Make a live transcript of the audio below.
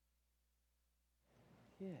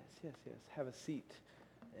Yes. Have a seat.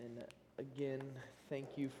 And again,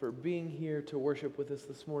 thank you for being here to worship with us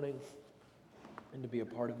this morning and to be a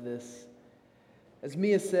part of this. As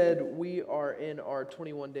Mia said, we are in our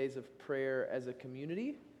 21 days of prayer as a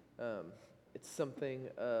community. It's something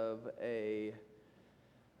of a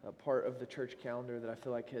part of the church calendar that I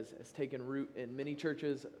feel like has taken root in many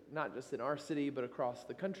churches, not just in our city, but across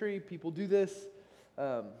the country. People do this.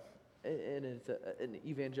 And it's an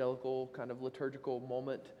evangelical kind of liturgical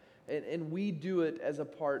moment. And we do it as a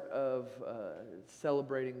part of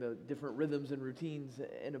celebrating the different rhythms and routines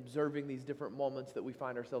and observing these different moments that we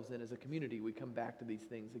find ourselves in as a community. We come back to these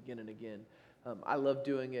things again and again. I love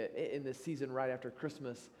doing it in this season right after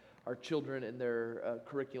Christmas. Our children in their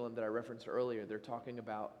curriculum that I referenced earlier, they're talking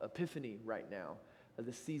about Epiphany right now,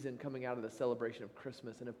 the season coming out of the celebration of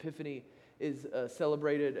Christmas. And Epiphany is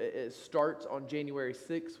celebrated, it starts on January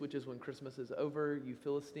 6th, which is when Christmas is over. You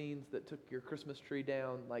Philistines that took your Christmas tree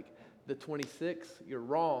down like the 26th, you're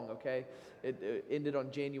wrong, okay? It ended on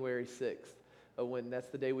January 6th, when that's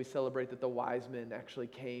the day we celebrate that the wise men actually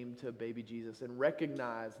came to baby Jesus and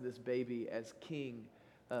recognized this baby as king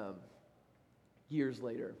years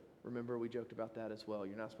later. Remember, we joked about that as well.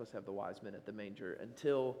 You're not supposed to have the wise men at the manger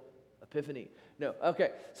until Epiphany. No, okay.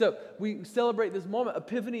 So we celebrate this moment.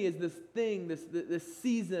 Epiphany is this thing, this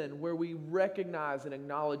season where we recognize and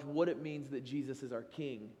acknowledge what it means that Jesus is our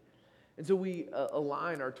King. And so we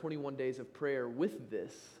align our 21 days of prayer with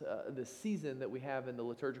this season that we have in the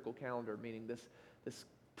liturgical calendar, meaning this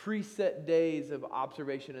preset days of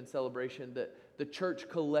observation and celebration that the church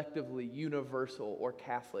collectively, universal or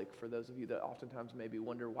Catholic, for those of you that oftentimes maybe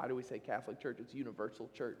wonder, why do we say Catholic Church? It's universal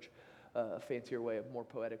church, a fancier way, a more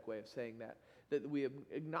poetic way of saying that we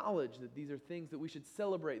acknowledge that these are things that we should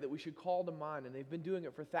celebrate, that we should call to mind, and they've been doing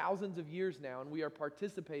it for thousands of years now, and we are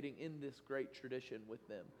participating in this great tradition with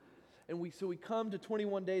them. And so we come to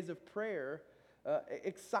 21 days of prayer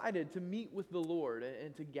excited to meet with the Lord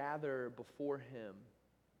and to gather before Him.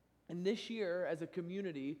 And this year, as a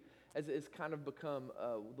community, as it's kind of become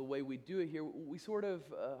the way we do it here, we sort of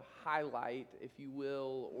highlight, if you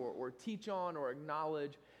will, or teach on or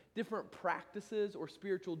acknowledge different practices or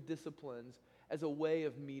spiritual disciplines as a way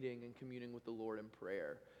of meeting and communing with the Lord in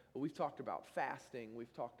prayer. We've talked about fasting.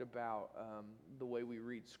 We've talked about the way we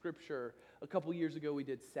read Scripture. A couple years ago, we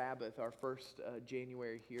did Sabbath, our first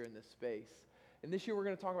January here in this space. And this year, we're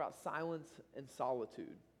going to talk about silence and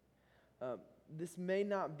solitude. This may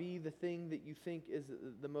not be the thing that you think is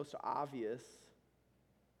the most obvious,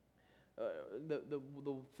 the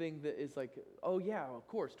thing that is like, oh yeah, of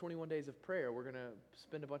course, 21 days of prayer, we're going to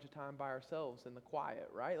spend a bunch of time by ourselves in the quiet,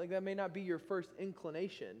 right? Like that may not be your first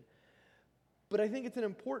inclination, but I think it's an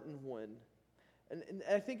important one. And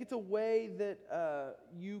I think it's a way that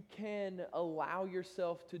you can allow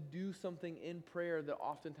yourself to do something in prayer that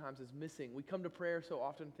oftentimes is missing. We come to prayer so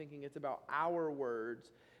often thinking it's about our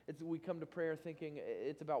words. We come to prayer thinking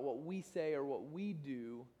it's about what we say or what we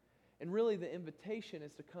do. And really the invitation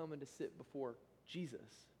is to come and to sit before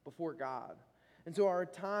Jesus, before God. And so our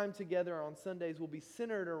time together on Sundays will be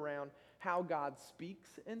centered around how God speaks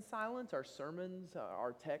in silence. Our sermons,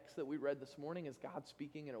 our text that we read this morning is God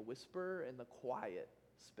speaking in a whisper in the quiet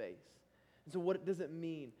space. And so what does it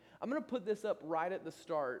mean? I'm going to put this up right at the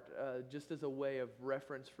start just as a way of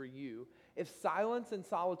reference for you. If silence and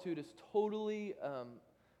solitude is totally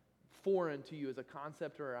foreign to you as a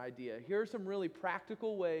concept or idea, here are some really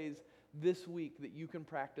practical ways this week that you can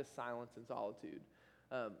practice silence and solitude.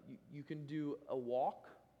 You can do a walk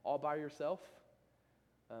all by yourself.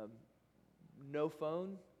 No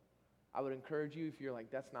phone. I would encourage you, if you're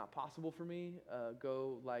like, that's not possible for me,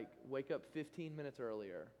 go wake up 15 minutes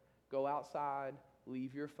earlier. Go outside,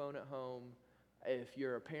 leave your phone at home. If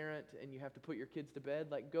you're a parent and you have to put your kids to bed,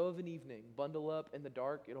 go of an evening, bundle up in the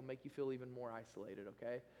dark. It'll make you feel even more isolated,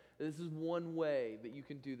 okay? This is one way that you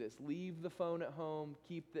can do this. Leave the phone at home,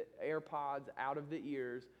 keep the AirPods out of the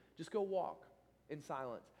ears. Just go walk in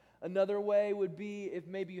silence. Another way would be if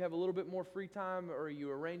maybe you have a little bit more free time or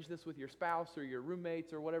you arrange this with your spouse or your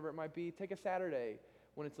roommates or whatever it might be, take a Saturday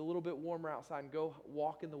when it's a little bit warmer outside and go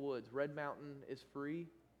walk in the woods. Red Mountain is free.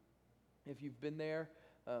 If you've been there,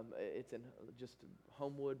 it's in just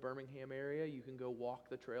Homewood, Birmingham area. You can go walk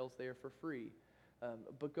the trails there for free.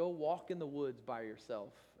 But go walk in the woods by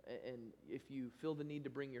yourself. And if you feel the need to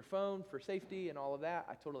bring your phone for safety and all of that,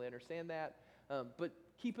 I totally understand that. But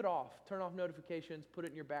keep it off. Turn off notifications, put it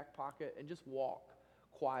in your back pocket, and just walk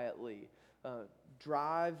quietly.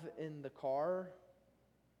 Drive in the car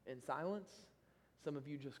in silence. Some of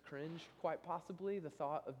you just cringe, quite possibly. The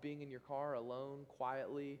thought of being in your car alone,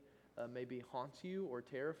 quietly, maybe haunts you or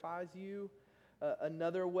terrifies you.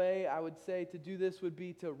 Another way I would say to do this would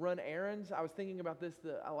be to run errands. I was thinking about this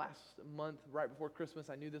the last month, right before Christmas.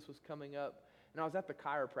 I knew this was coming up. And I was at the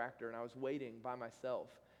chiropractor, and I was waiting by myself.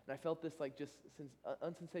 And I felt this like just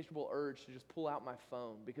unsensatiable urge to just pull out my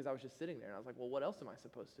phone because I was just sitting there. And I was like, well, what else am I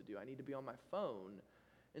supposed to do? I need to be on my phone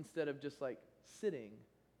instead of just like sitting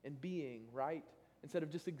and being, right? Instead of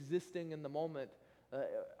just existing in the moment.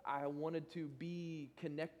 I wanted to be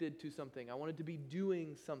connected to something. I wanted to be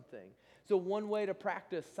doing something. So one way to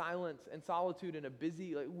practice silence and solitude in a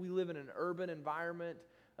busy, like we live in an urban environment.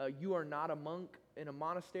 You are not a monk in a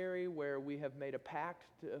monastery where we have made a pact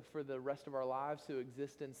for the rest of our lives to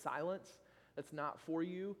exist in silence. That's not for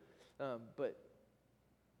you. But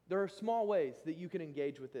there are small ways that you can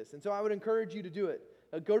engage with this. And so I would encourage you to do it.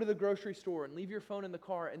 Go to the grocery store and leave your phone in the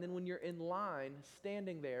car, and then when you're in line,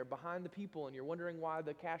 standing there behind the people, and you're wondering why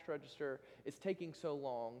the cash register is taking so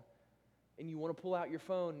long, and you want to pull out your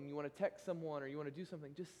phone, and you want to text someone, or you want to do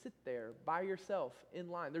something, just sit there by yourself in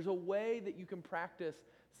line. There's a way that you can practice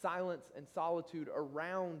silence and solitude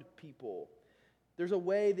around people. There's a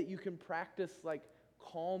way that you can practice like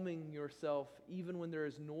calming yourself even when there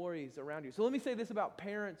is noise around you. So let me say this about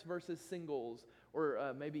parents versus singles,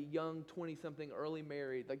 or maybe young 20-something, early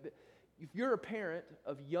married. If you're a parent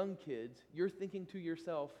of young kids, you're thinking to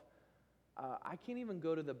yourself, I can't even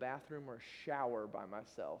go to the bathroom or shower by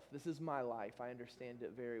myself. This is my life. I understand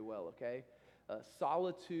it very well, okay?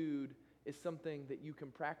 Solitude is something that you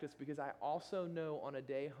can practice because I also know on a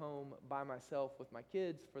day home by myself with my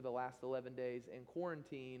kids for the last 11 days in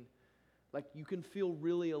quarantine, like you can feel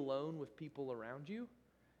really alone with people around you.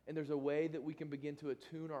 And there's a way that we can begin to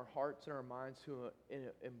attune our hearts and our minds to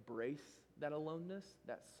embrace that aloneness,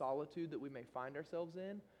 that solitude that we may find ourselves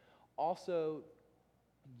in. Also,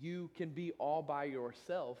 you can be all by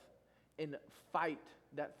yourself and fight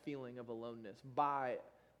that feeling of aloneness by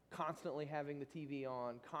constantly having the TV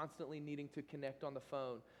on, constantly needing to connect on the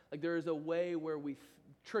phone. Like there is a way where we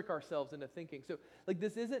trick ourselves into thinking. So like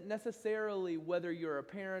this isn't necessarily whether you're a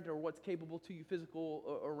parent or what's capable to you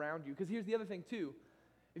physical around you. Because here's the other thing too.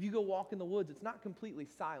 If you go walk in the woods, it's not completely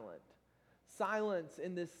silent. Silence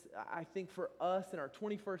in this, I think for us in our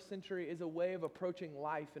 21st century, is a way of approaching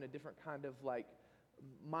life in a different kind of like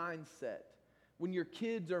mindset. When your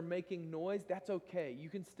kids are making noise, that's okay. You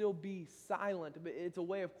can still be silent, but it's a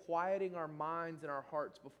way of quieting our minds and our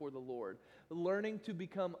hearts before the Lord. Learning to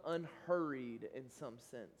become unhurried in some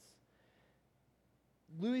sense.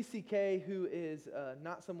 Louis C.K., who is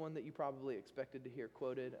not someone that you probably expected to hear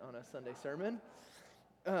quoted on a Sunday sermon,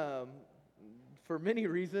 for many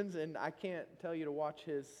reasons, and I can't tell you to watch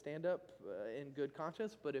his stand-up in good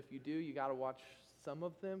conscience, but if you do, you got to watch some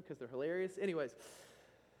of them because they're hilarious. Anyways,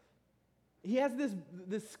 he has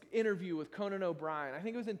this interview with Conan O'Brien. I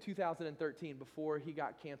think it was in 2013 before he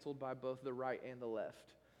got canceled by both the right and the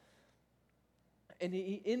left. And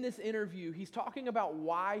in this interview, he's talking about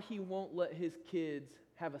why he won't let his kids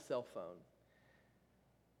have a cell phone.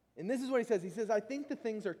 And this is what he says. He says, I think the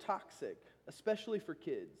things are toxic, especially for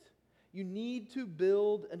kids. You need to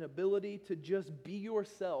build an ability to just be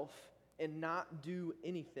yourself and not do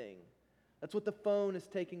anything. That's what the phone is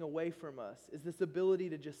taking away from us, is this ability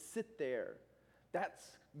to just sit there. That's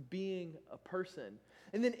being a person.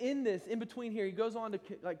 And then in between here, he goes on to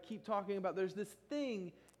keep talking about there's this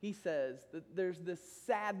thing, he says, that there's this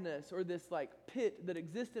sadness or this like pit that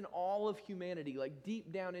exists in all of humanity, like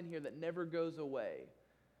deep down in here that never goes away.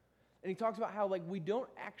 And he talks about how like we don't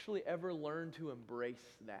actually ever learn to embrace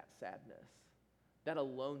that sadness, that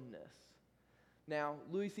aloneness. Now,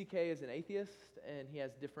 Louis C.K. is an atheist, and he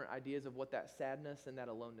has different ideas of what that sadness and that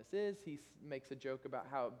aloneness is. He makes a joke about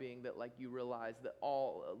how it being that like you realize that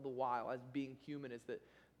all the while as being human is that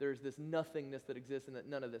there's this nothingness that exists and that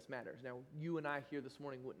none of this matters. Now, you and I here this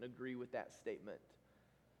morning wouldn't agree with that statement.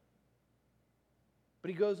 But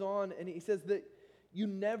he goes on and he says that you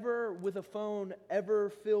never, with a phone, ever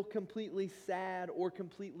feel completely sad or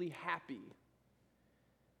completely happy.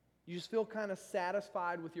 You just feel kind of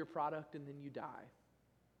satisfied with your product and then you die.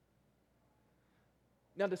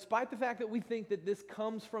 Now, despite the fact that we think that this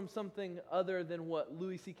comes from something other than what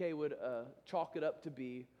Louis C.K. would chalk it up to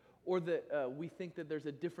be, or that we think that there's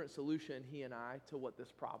a different solution, he and I, to what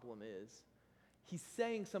this problem is, he's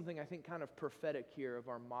saying something, I think, kind of prophetic here of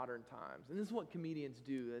our modern times. And this is what comedians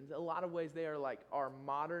do. In a lot of ways, they are like our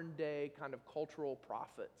modern day kind of cultural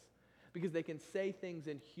prophets because they can say things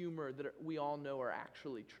in humor that we all know are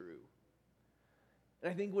actually true.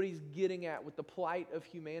 And I think what he's getting at with the plight of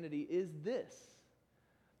humanity is this,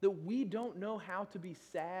 that we don't know how to be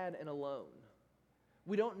sad and alone.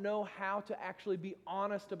 We don't know how to actually be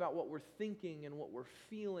honest about what we're thinking and what we're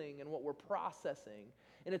feeling and what we're processing.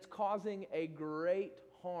 And it's causing a great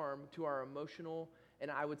harm to our emotional and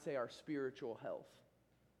I would say our spiritual health.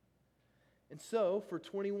 And so, for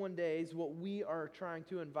 21 days, what we are trying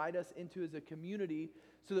to invite us into as a community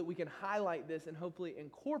so that we can highlight this and hopefully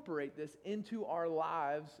incorporate this into our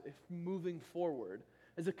lives if moving forward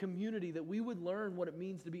as a community, that we would learn what it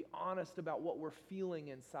means to be honest about what we're feeling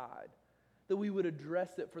inside, that we would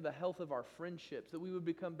address it for the health of our friendships, that we would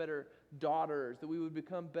become better daughters, that we would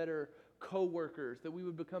become better co-workers, that we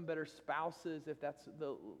would become better spouses if that's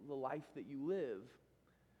the life that you live,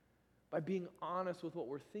 by being honest with what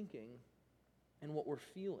we're thinking and what we're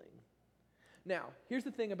feeling. Now, here's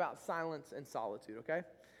the thing about silence and solitude, okay?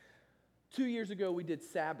 2 years ago, we did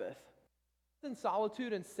Sabbath. And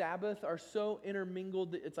solitude and Sabbath are so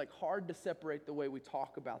intermingled that it's like hard to separate the way we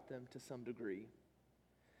talk about them to some degree.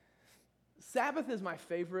 Sabbath is my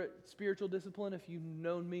favorite spiritual discipline. If you've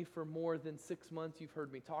known me for more than 6 months, you've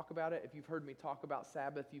heard me talk about it. If you've heard me talk about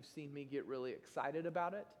Sabbath, you've seen me get really excited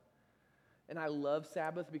about it. And I love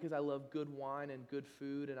Sabbath because I love good wine and good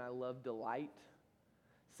food, and I love delight.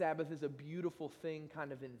 Sabbath is a beautiful thing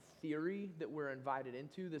kind of in theory that we're invited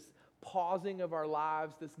into, this pausing of our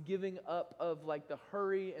lives, this giving up of like the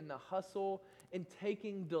hurry and the hustle and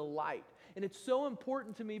taking delight. And it's so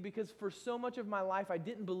important to me because for so much of my life, I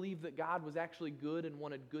didn't believe that God was actually good and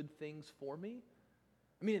wanted good things for me.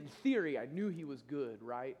 I mean, in theory, I knew He was good,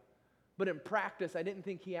 right? But in practice, I didn't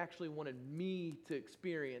think He actually wanted me to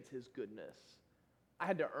experience His goodness. I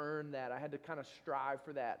had to earn that. I had to kind of strive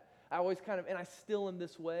for that. I always kind of, and I still am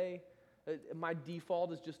this way. My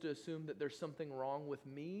default is just to assume that there's something wrong with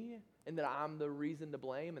me and that I'm the reason to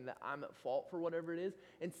blame and that I'm at fault for whatever it is.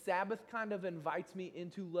 And Sabbath kind of invites me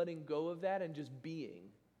into letting go of that and just being.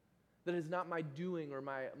 That is not my doing or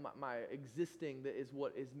my existing that is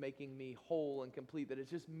what is making me whole and complete. That it's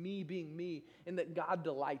just me being me and that God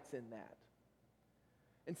delights in that.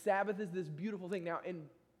 And Sabbath is this beautiful thing. Now, in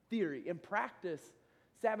theory, in practice,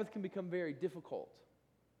 Sabbath can become very difficult.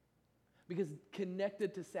 Because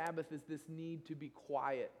connected to Sabbath is this need to be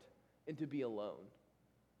quiet and to be alone.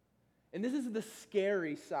 And this is the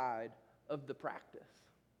scary side of the practice.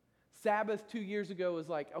 Sabbath 2 years ago was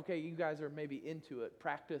like, okay, you guys are maybe into it.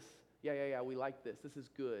 Practice, yeah, we like this. This is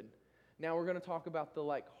good. Now we're going to talk about the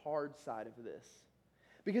like hard side of this.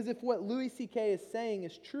 Because if what Louis C.K. is saying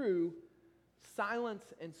is true, silence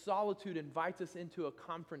and solitude invites us into a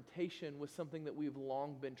confrontation with something that we've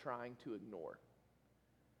long been trying to ignore.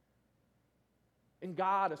 And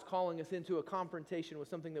God is calling us into a confrontation with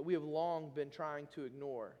something that we have long been trying to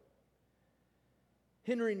ignore.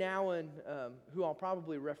 Henry Nouwen, who I'll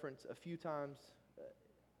probably reference a few times,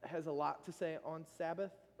 has a lot to say on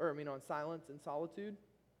on silence and solitude.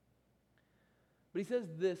 But he says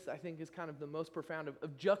this, I think, is kind of the most profound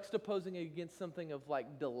of juxtaposing it against something of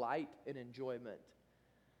like delight and enjoyment.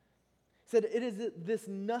 He said, it is this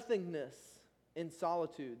nothingness in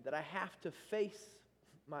solitude that I have to face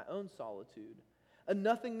my own solitude. A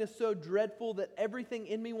nothingness so dreadful that everything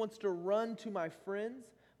in me wants to run to my friends,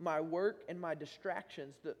 my work, and my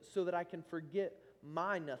distractions so that I can forget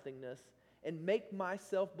my nothingness and make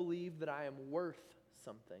myself believe that I am worth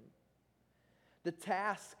something. The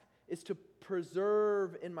task is to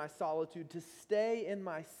preserve in my solitude, to stay in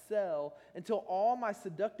my cell until all my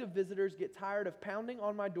seductive visitors get tired of pounding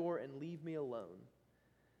on my door and leave me alone.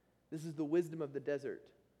 This is the wisdom of the desert.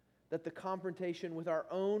 That the confrontation with our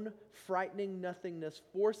own frightening nothingness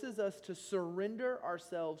forces us to surrender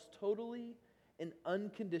ourselves totally and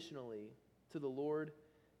unconditionally to the Lord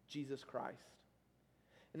Jesus Christ.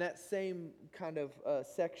 In that same kind of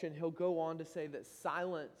section, he'll go on to say that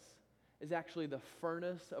silence is actually the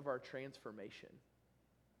furnace of our transformation.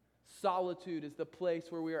 Solitude is the place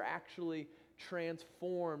where we are actually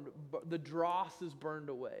transformed. The dross is burned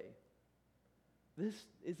away. This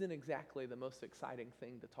isn't exactly the most exciting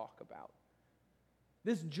thing to talk about.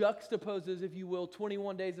 This juxtaposes, if you will,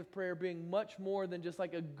 21 days of prayer being much more than just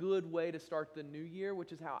like a good way to start the new year,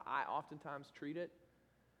 which is how I oftentimes treat it.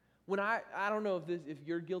 When I don't know if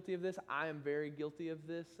you're guilty of this, I am very guilty of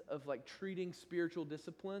this, of like treating spiritual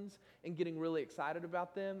disciplines and getting really excited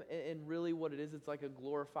about them. And really what it is, it's like a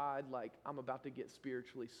glorified, like I'm about to get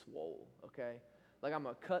spiritually swole, okay? Like I'm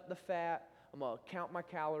going to cut the fat, I'm going to count my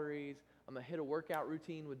calories, I'm going to hit a workout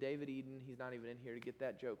routine with David Eden. He's not even in here to get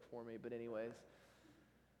that joke for me, but anyways.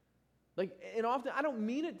 Like, and often, I don't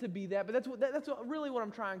mean it to be that, but that's really what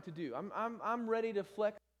I'm trying to do. I'm ready to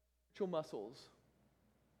flex spiritual muscles.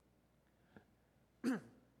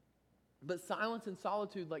 But silence and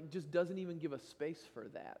solitude like just doesn't even give us space for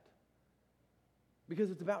that.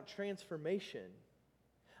 Because it's about transformation.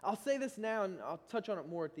 I'll say this now and I'll touch on it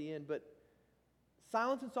more at the end, but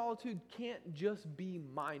Silence and solitude can't just be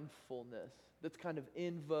mindfulness that's kind of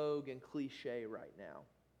in vogue and cliche right now.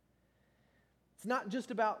 It's not just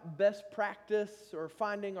about best practice or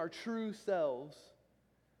finding our true selves,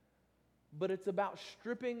 but it's about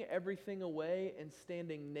stripping everything away and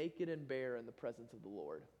standing naked and bare in the presence of the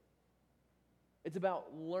Lord. It's about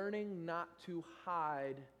learning not to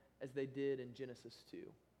hide as they did in Genesis 2,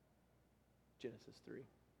 Genesis 3.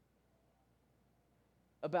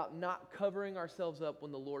 About not covering ourselves up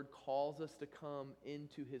when the Lord calls us to come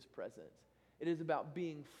into His presence. It is about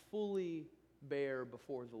being fully bare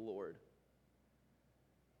before the Lord.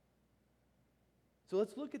 So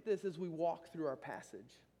let's look at this as we walk through our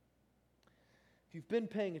passage. If you've been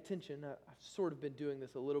paying attention, I've sort of been doing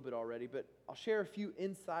this a little bit already, but I'll share a few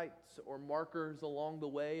insights or markers along the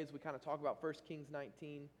way as we kind of talk about 1 Kings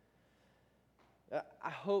 19. I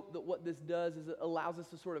hope that what this does is it allows us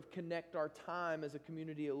to sort of connect our time as a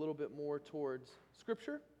community a little bit more towards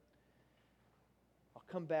Scripture. I'll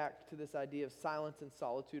come back to this idea of silence and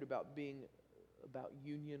solitude about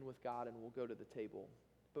union with God, and we'll go to the table.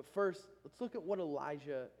 But first, let's look at what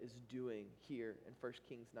Elijah is doing here in 1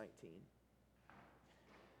 Kings 19.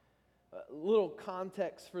 A little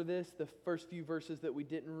context for this, the first few verses that we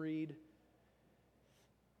didn't read.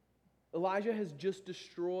 Elijah has just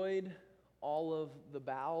destroyed all of the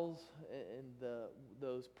Baals and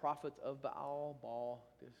those prophets of Baal.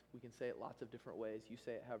 We can say it lots of different ways. You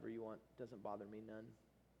say it however you want. It doesn't bother me none.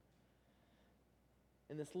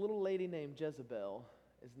 And this little lady named Jezebel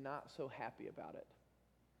is not so happy about it.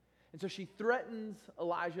 And so she threatens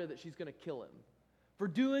Elijah that she's going to kill him for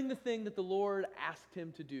doing the thing that the Lord asked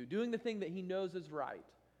him to do, doing the thing that he knows is right.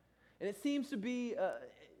 And it seems to be a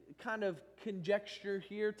kind of conjecture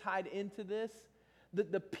here tied into this,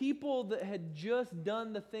 that the people that had just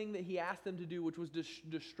done the thing that he asked them to do, which was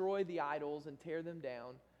destroy the idols and tear them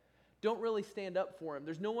down, don't really stand up for him.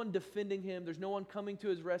 There's no one defending him. There's no one coming to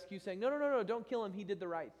his rescue saying, no, don't kill him. He did the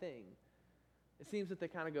right thing. It seems that they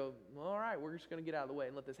kind of go, well, all right, we're just going to get out of the way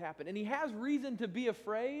and let this happen. And he has reason to be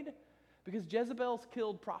afraid because Jezebel's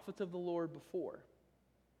killed prophets of the Lord before.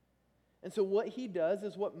 And so what he does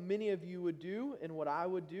is what many of you would do and what I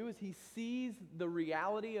would do is he sees the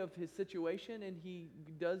reality of his situation and he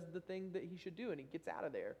does the thing that he should do and he gets out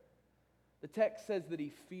of there. The text says that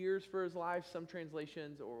he fears for his life, some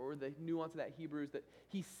translations, or the nuance of that Hebrew is that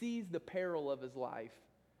he sees the peril of his life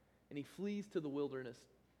and he flees to the wilderness.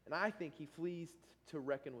 And I think he flees to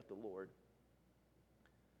reckon with the Lord.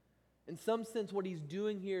 In some sense, what he's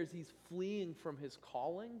doing here is he's fleeing from his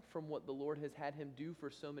calling, from what the Lord has had him do for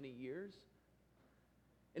so many years.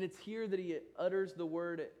 And it's here that he utters the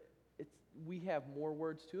word. We have more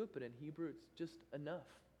words to it, but in Hebrew, it's just enough.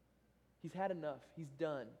 He's had enough. He's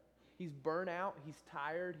done. He's burnt out. He's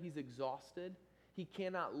tired. He's exhausted. He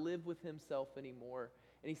cannot live with himself anymore.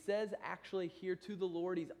 And he says actually here to the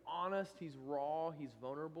Lord, he's honest, he's raw, he's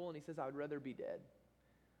vulnerable, and he says, I would rather be dead.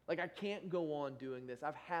 Like, I can't go on doing this.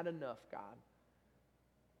 I've had enough, God.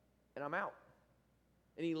 And I'm out.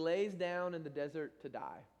 And he lays down in the desert to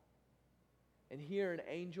die. And here an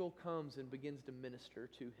angel comes and begins to minister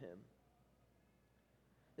to him.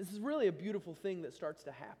 This is really a beautiful thing that starts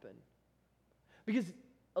to happen. Because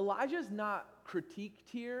Elijah's not critiqued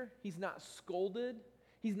here. He's not scolded.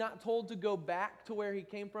 He's not told to go back to where he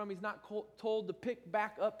came from. He's not told to pick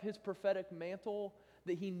back up his prophetic mantle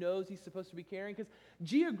that he knows he's supposed to be carrying. Because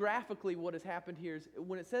geographically what has happened here is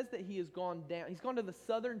when it says that he has gone down, he's gone to the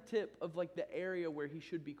southern tip of like the area where he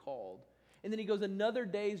should be called. And then he goes another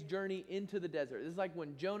day's journey into the desert. This is like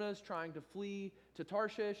when Jonah's trying to flee to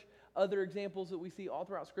Tarshish. Other examples that we see all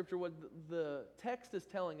throughout Scripture, what the text is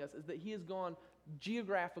telling us is that he has gone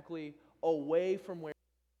geographically away from where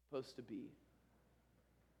he's supposed to be.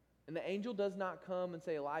 And the angel does not come and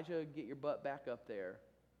say, Elijah, get your butt back up there.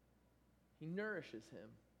 He nourishes him.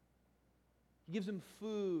 He gives him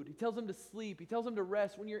food. He tells him to sleep. He tells him to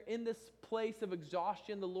rest. When you're in this place of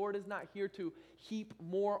exhaustion, the Lord is not here to heap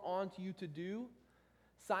more onto you to do.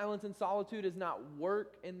 Silence and solitude is not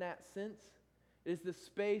work in that sense. It is the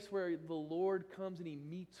space where the Lord comes and he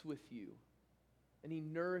meets with you. And he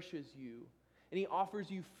nourishes you. And he offers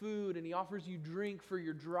you food and he offers you drink for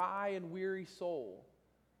your dry and weary soul.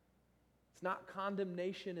 It's not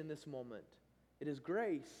condemnation in this moment. It is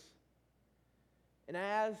grace. And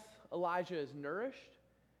as Elijah is nourished,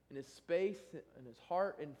 and his space and his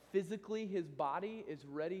heart and physically his body is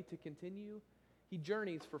ready to continue, he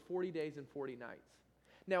journeys for 40 days and 40 nights.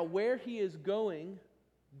 Now, where he is going,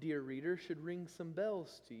 dear reader, should ring some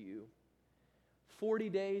bells to you. 40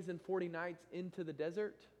 days and 40 nights into the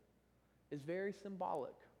desert is very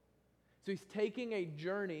symbolic. So he's taking a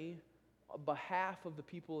journey on behalf of the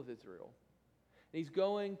people of Israel. And he's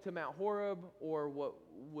going to Mount Horeb, or what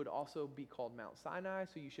would also be called Mount Sinai.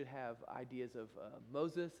 So you should have ideas of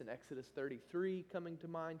Moses and Exodus 33 coming to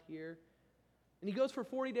mind here. And he goes for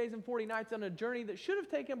 40 days and 40 nights on a journey that should have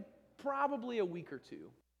taken probably a week or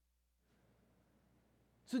two.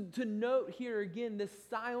 So to note here again, this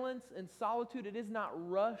silence and solitude, it is not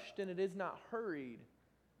rushed and it is not hurried.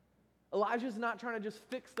 Elijah's not trying to just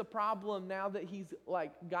fix the problem now that he's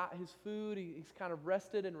got his food, he's kind of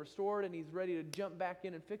rested and restored and he's ready to jump back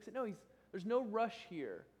in and fix it. No, there's no rush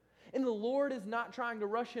here. And the Lord is not trying to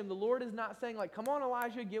rush him. The Lord is not saying come on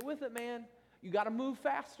Elijah, get with it, man. You got to move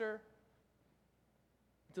faster.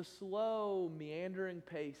 It's a slow, meandering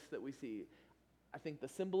pace that we see. I think the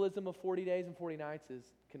symbolism of 40 days and 40 nights is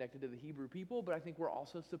connected to the Hebrew people, but I think we're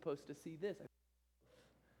also supposed to see this.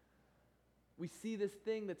 We see this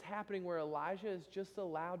thing that's happening where Elijah is just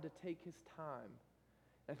allowed to take his time.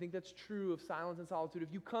 And I think that's true of silence and solitude.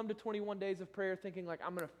 If you come to 21 days of prayer thinking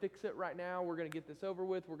I'm going to fix it right now, we're going to get this over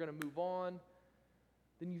with, we're going to move on,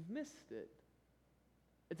 then you've missed it.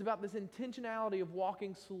 It's about this intentionality of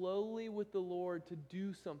walking slowly with the Lord to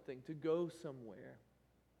do something, to go somewhere.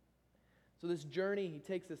 So this journey, he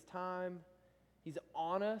takes his time. He's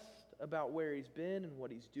honest about where he's been and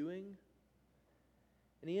what he's doing.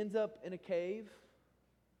 And he ends up in a cave.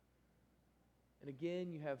 And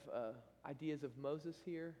again, you have ideas of Moses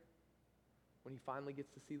here when he finally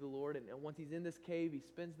gets to see the Lord. And once he's in this cave, he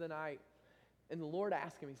spends the night. And the Lord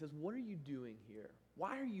asks him, he says, "What are you doing here?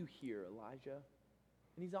 Why are you here, Elijah?"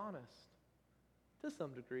 And he's honest to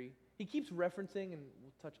some degree. He keeps referencing, and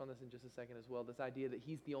we'll touch on this in just a second as well, this idea that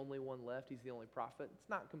he's the only one left, he's the only prophet. It's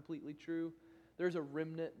not completely true. There's a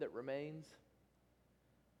remnant that remains.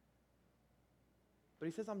 But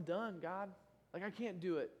he says, "I'm done, God. I can't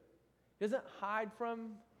do it." He doesn't hide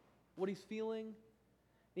from what he's feeling.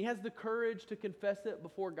 He has the courage to confess it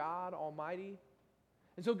before God Almighty.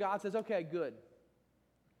 And so God says, "Okay, good.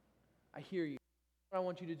 I hear you. What I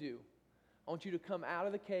want you to do. I want you to come out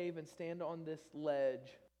of the cave and stand on this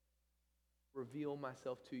ledge, reveal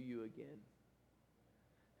myself to you again." And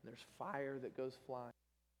there's fire that goes flying.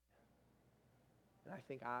 And I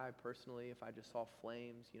think I personally, if I just saw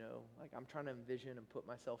flames, I'm trying to envision and put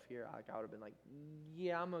myself here, I would have been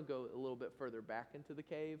yeah, I'm going to go a little bit further back into the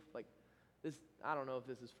cave. This, I don't know if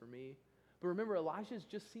this is for me. But remember, Elijah's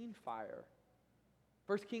just seen fire.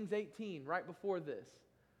 1 Kings 18, right before this.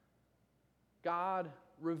 God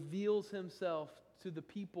reveals himself to the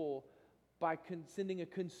people by sending a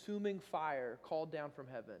consuming fire called down from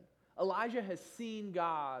heaven. Elijah has seen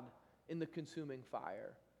God in the consuming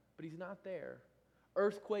fire, but he's not there.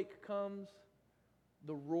 Earthquake comes,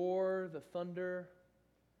 the roar, the thunder,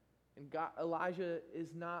 and Elijah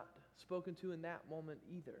is not spoken to in that moment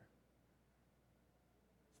either.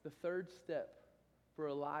 It's the third step for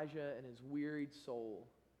Elijah and his wearied soul.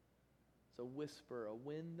 It's a whisper, a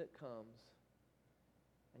wind that comes,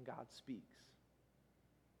 and God speaks.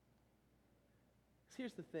 So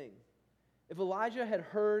here's the thing. If Elijah had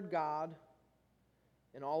heard God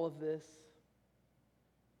in all of this,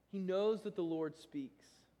 he knows that the Lord speaks.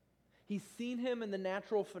 He's seen him in the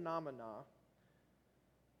natural phenomena,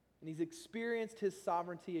 and he's experienced his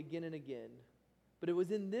sovereignty again and again. But it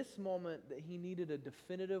was in this moment that he needed a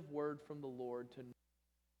definitive word from the Lord to know,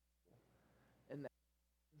 and that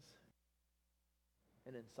is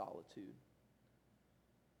and in solitude.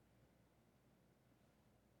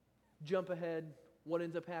 Jump ahead. What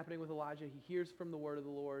ends up happening with Elijah? He hears from the word of the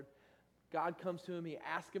Lord. God comes to him. He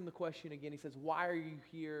asks him the question again. He says, "Why are you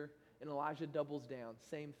here?" And Elijah doubles down.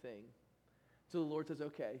 Same thing. So the Lord says,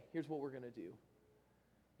 "Okay, here's what we're going to do.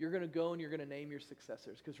 You're going to go and you're going to name your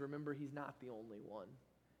successors." Because remember, he's not the only one.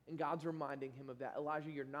 And God's reminding him of that.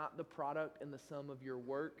 Elijah, you're not the product and the sum of your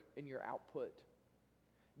work and your output.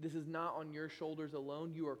 This is not on your shoulders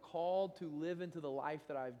alone. You are called to live into the life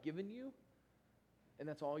that I've given you. And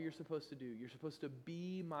that's all you're supposed to do. You're supposed to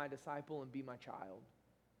be my disciple and be my child.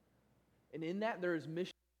 And in that, there is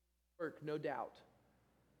mission work, no doubt.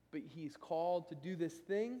 But he's called to do this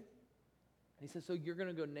thing. And he says, so you're going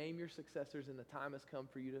to go name your successors, and the time has come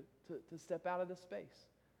for you to step out of this space.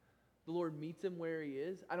 The Lord meets him where he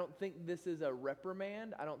is. I don't think this is a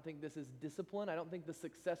reprimand. I don't think this is discipline. I don't think the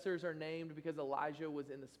successors are named because Elijah was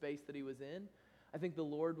in the space that he was in. I think the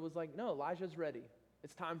Lord was like, no, Elijah's ready.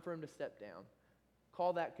 It's time for him to step down.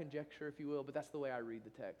 Call that conjecture, if you will, but that's the way I read the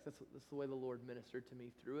text. That's the way the Lord ministered to me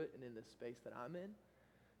through it and in this space that I'm in.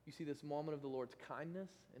 You see this moment of the Lord's kindness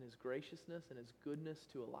and his graciousness and his goodness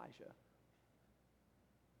to Elijah.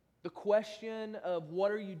 The question of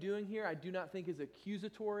what are you doing here, I do not think is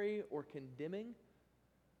accusatory or condemning.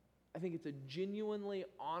 I think it's a genuinely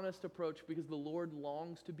honest approach because the Lord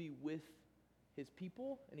longs to be with his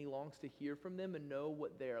people, and he longs to hear from them and know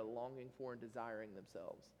what they are longing for and desiring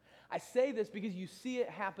themselves. I say this because you see it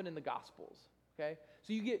happen in the Gospels, okay?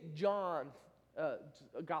 So you get John, a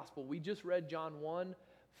Gospel. We just read John 1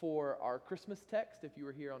 for our Christmas text, if you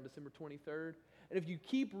were here on December 23rd. And if you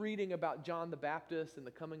keep reading about John the Baptist and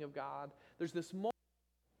the coming of God, there's this moment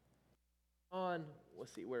on,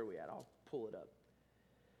 let's see, where are we at? I'll pull it up.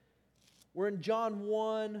 We're in John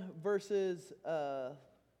 1 verses,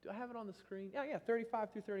 do I have it on the screen? Yeah,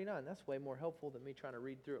 35 through 39. That's way more helpful than me trying to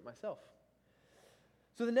read through it myself.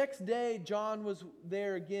 So the next day, John was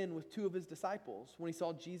there again with two of his disciples. When he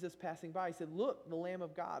saw Jesus passing by, he said, "Look, the Lamb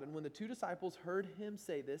of God." And when the two disciples heard him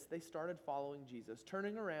say this, they started following Jesus.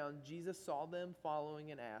 Turning around, Jesus saw them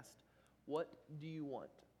following and asked, "What do you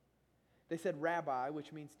want?" They said, "Rabbi,"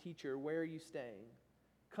 which means teacher, "where are you staying?"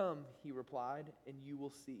 "Come," he replied, "and you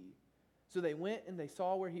will see." So they went and they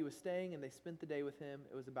saw where he was staying, and they spent the day with him.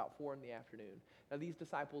 It was about 4 p.m. Now these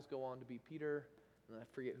disciples go on to be Peter, and I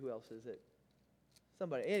forget who else is it.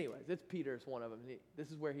 Somebody, anyways, it's Peter, it's one of them. This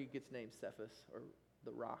is where he gets named Cephas, or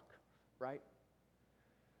the rock, right?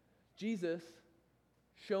 Jesus,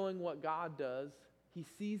 showing what God does, he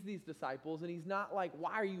sees these disciples, and he's not like,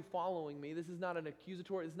 "Why are you following me?" This is not an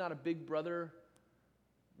accusatory, this is not a big brother.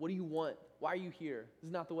 "What do you want? Why are you here?" This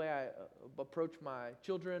is not the way I approach my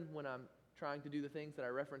children when I'm trying to do the things that I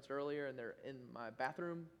referenced earlier, and they're in my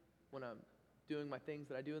bathroom when I'm doing my things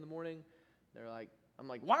that I do in the morning. I'm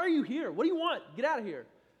like, "Why are you here? What do you want? Get out of here."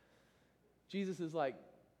 Jesus is like,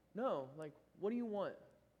 "No, like, what do you want?"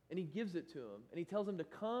 And he gives it to him. And he tells him to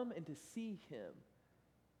come and to see him.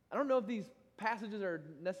 I don't know if these passages are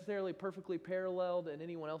necessarily perfectly paralleled in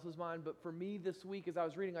anyone else's mind, but for me this week as I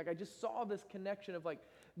was reading, I just saw this connection of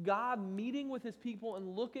God meeting with his people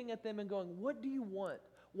and looking at them and going, "What do you want?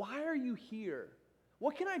 Why are you here?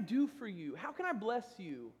 What can I do for you? How can I bless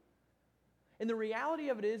you?" And the reality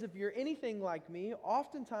of it is, if you're anything like me,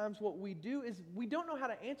 oftentimes what we do is we don't know how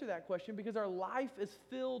to answer that question because our life is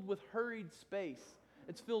filled with hurried space.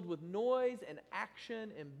 It's filled with noise and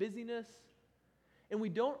action and busyness. And we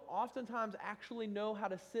don't oftentimes actually know how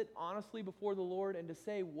to sit honestly before the Lord and to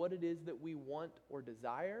say what it is that we want or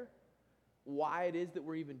desire, why it is that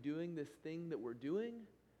we're even doing this thing that we're doing.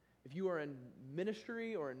 If you are in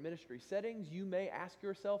ministry or in ministry settings, you may ask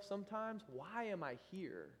yourself sometimes, "Why am I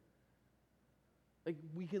here?"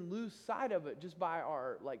 We can lose sight of it just by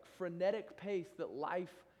our frenetic pace that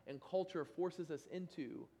life and culture forces us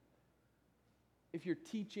into. If you're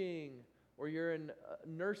teaching or you're in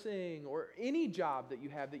nursing or any job that you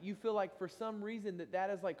have that you feel like for some reason that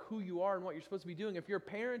is who you are and what you're supposed to be doing. If you're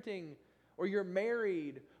parenting or you're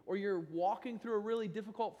married or you're walking through a really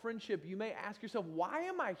difficult friendship, you may ask yourself, "Why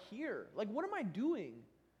am I here? What am I doing?"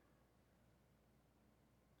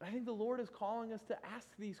 I think the Lord is calling us to ask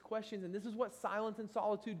these questions, and this is what silence and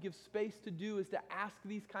solitude gives space to do, is to ask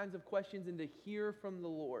these kinds of questions and to hear from the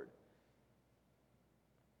Lord.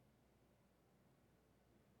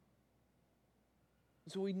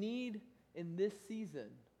 So we need, in this season,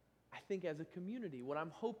 I think as a community, what I'm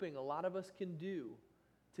hoping a lot of us can do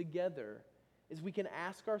together is we can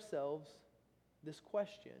ask ourselves this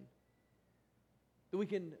question. That we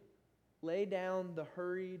can lay down the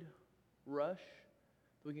hurried rush.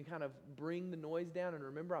 We can kind of bring the noise down. And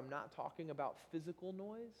remember, I'm not talking about physical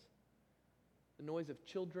noise. The noise of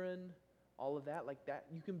children, all of that, like that.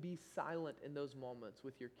 You can be silent in those moments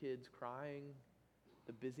with your kids crying,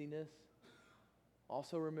 the busyness.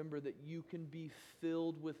 Also remember that you can be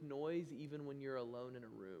filled with noise even when you're alone in a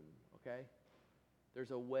room, okay?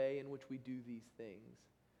 There's a way in which we do these things.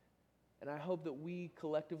 And I hope that we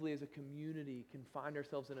collectively as a community can find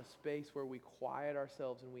ourselves in a space where we quiet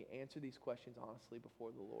ourselves and we answer these questions honestly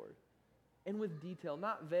before the Lord. And with detail,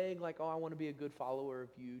 not vague like, "Oh, I want to be a good follower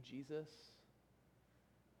of you, Jesus.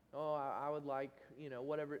 Oh, I would like,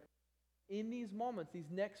 whatever." In these moments, these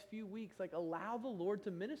next few weeks, allow the Lord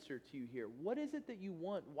to minister to you here. What is it that you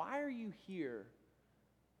want? Why are you here?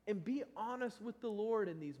 And be honest with the Lord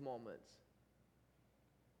in these moments.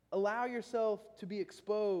 Allow yourself to be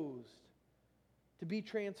exposed, to be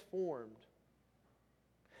transformed.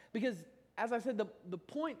 Because, as I said, the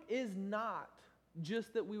point is not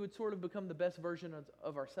just that we would sort of become the best version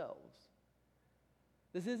of ourselves.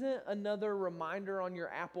 This isn't another reminder on your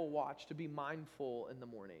Apple Watch to be mindful in the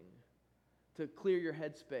morning, to clear your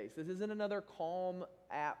headspace. This isn't another Calm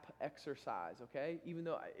app exercise, okay? Even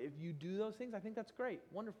though if you do those things, I think that's great.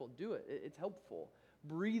 Wonderful. Do it. It's helpful.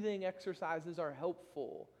 Breathing exercises are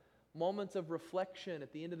helpful. Moments of reflection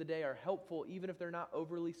at the end of the day are helpful, even if they're not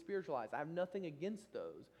overly spiritualized. I have nothing against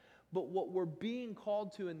those. But what we're being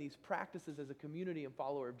called to in these practices as a community and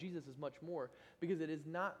follower of Jesus is much more, because it is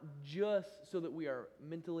not just so that we are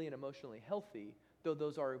mentally and emotionally healthy, though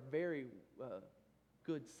those are very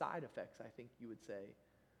good side effects, I think you would say.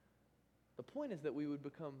 The point is that we would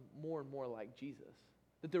become more and more like Jesus,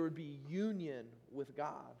 that there would be union with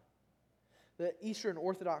God. The Eastern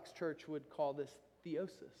Orthodox Church would call this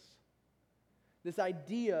theosis. This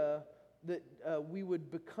idea that we would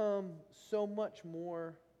become so much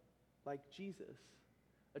more like Jesus,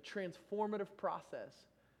 a transformative process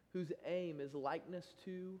whose aim is likeness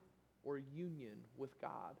to or union with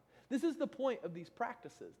God. This is the point of these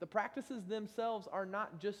practices. The practices themselves are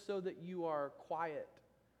not just so that you are quiet,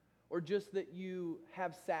 or just that you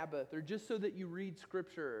have Sabbath, or just so that you read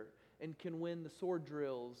Scripture and can win the sword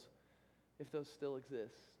drills, if those still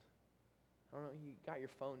exist. I don't know, you got your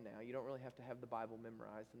phone now. You don't really have to have the Bible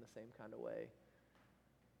memorized in the same kind of way.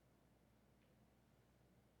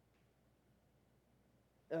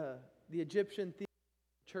 The Egyptian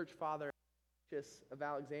church father of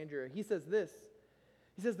Alexandria, he says this.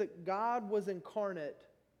 He says that God was incarnate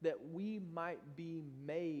that we might be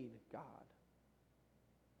made God.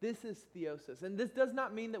 This is theosis. And this does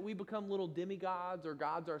not mean that we become little demigods or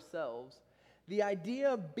gods ourselves. The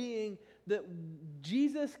idea being that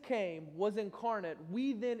Jesus came, was incarnate.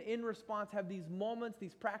 We then, in response, have these moments,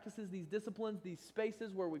 these practices, these disciplines, these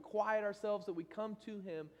spaces where we quiet ourselves, that we come to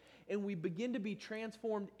Him, and we begin to be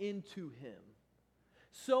transformed into Him.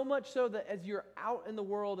 So much so that as you're out in the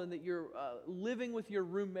world and that you're living with your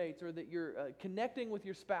roommates, or that you're connecting with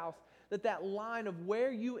your spouse, that line of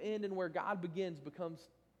where you end and where God begins becomes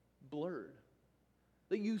blurred.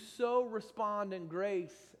 That you so respond in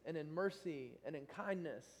grace and in mercy and in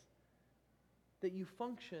kindness that you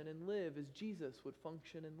function and live as Jesus would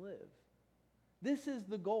function and live. This is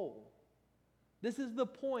the goal. This is the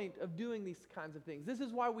point of doing these kinds of things. This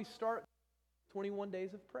is why we start 21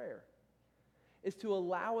 days of prayer, is to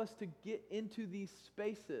allow us to get into these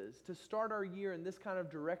spaces, to start our year in this kind of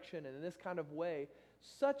direction and in this kind of way,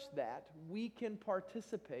 such that we can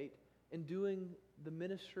participate in doing the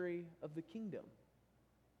ministry of the kingdom.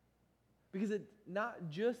 Because it's not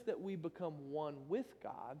just that we become one with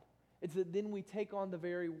God, it's that then we take on the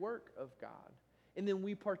very work of God. And then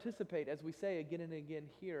we participate, as we say again and again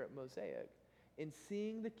here at Mosaic, in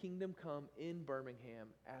seeing the kingdom come in Birmingham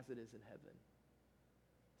as it is in heaven.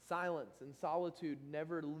 Silence and solitude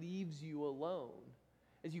never leaves you alone.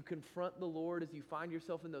 As you confront the Lord, as you find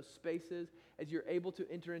yourself in those spaces, as you're able to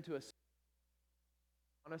enter into a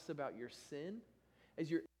honest about your sin, as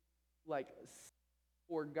you're like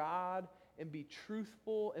for God and be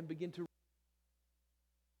truthful and begin to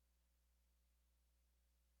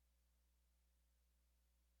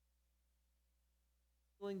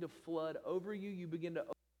to flood over you, you begin to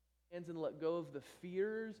open your hands and let go of the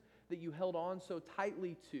fears that you held on so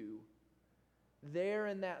tightly to. There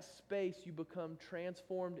in that space, you become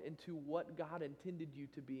transformed into what God intended you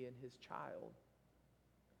to be in His child.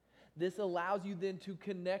 This allows you then to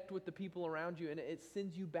connect with the people around you, and it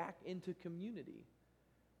sends you back into community,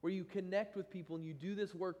 where you connect with people and you do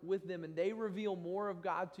this work with them, and they reveal more of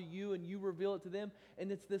God to you and you reveal it to them.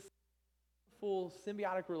 And it's this full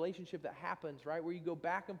symbiotic relationship that happens, right? Where you go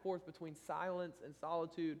back and forth between silence and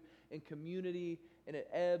solitude and community, and it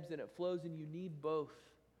ebbs and it flows, and you need both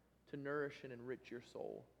to nourish and enrich your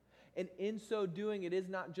soul. And in so doing, it is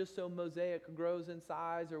not just so Mosaic grows in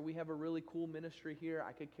size or we have a really cool ministry here.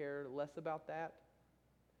 I could care less about that.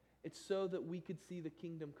 It's so that we could see the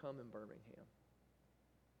kingdom come in Birmingham.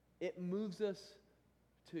 It moves us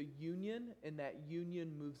to union, and that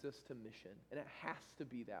union moves us to mission. And it has to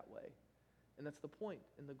be that way. And that's the point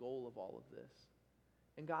and the goal of all of this.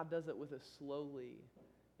 And God does it with us slowly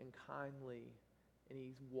and kindly. And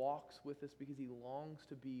He walks with us because He longs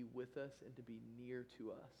to be with us and to be near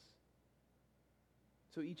to us.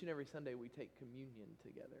 So each and every Sunday we take communion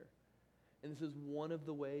together. And this is one of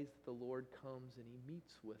the ways that the Lord comes and He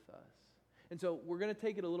meets with us. And so we're going to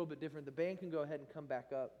take it a little bit different. The band can go ahead and come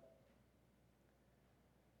back up.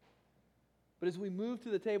 But as we move to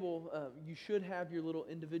the table, you should have your little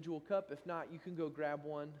individual cup. If not, you can go grab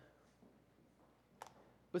one.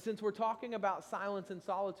 But since we're talking about silence and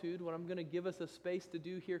solitude, what I'm going to give us a space to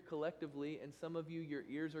do here collectively, and some of you, your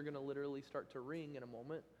ears are going to literally start to ring in a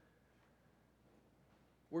moment.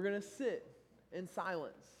 We're going to sit in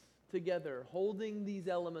silence together, holding these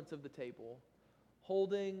elements of the table,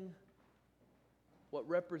 holding what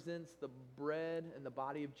represents the bread and the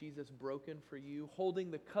body of Jesus broken for you, holding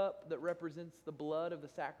the cup that represents the blood of the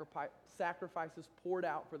sacrifices poured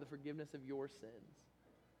out for the forgiveness of your sins.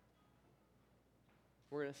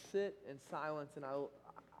 We're going to sit in silence, and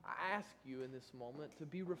I ask you in this moment to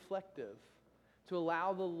be reflective, to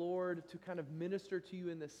allow the Lord to kind of minister to you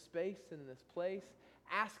in this space and in this place.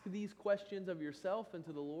 Ask these questions of yourself and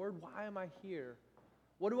to the Lord. Why am I here?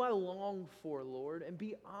 What do I long for, Lord? And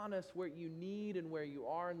be honest where you need and where you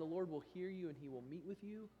are, and the Lord will hear you and He will meet with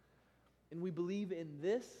you. And we believe in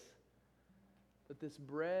this, that this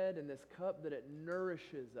bread and this cup, that it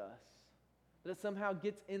nourishes us, that it somehow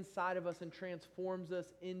gets inside of us and transforms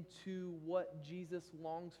us into what Jesus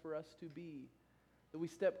longs for us to be. That we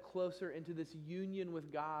step closer into this union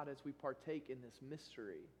with God as we partake in this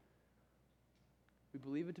mystery. We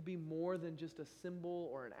believe it to be more than just a symbol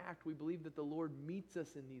or an act. We believe that the Lord meets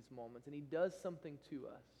us in these moments and He does something to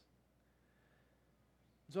us.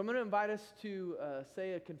 So I'm going to invite us to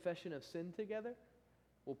say a confession of sin together.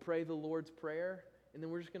 We'll pray the Lord's Prayer, and then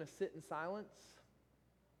we're just going to sit in silence.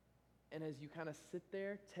 And as you kind of sit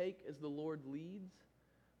there, take as the Lord leads,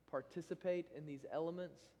 participate in these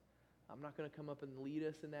elements. I'm not going to come up and lead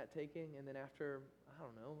us in that taking, and then after, I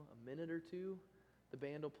don't know, a minute or two, the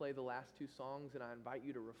band will play the last two songs, and I invite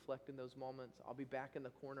you to reflect in those moments. I'll be back in the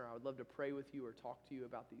corner. I would love to pray with you or talk to you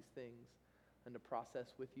about these things and to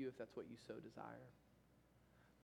process with you if that's what you so desire.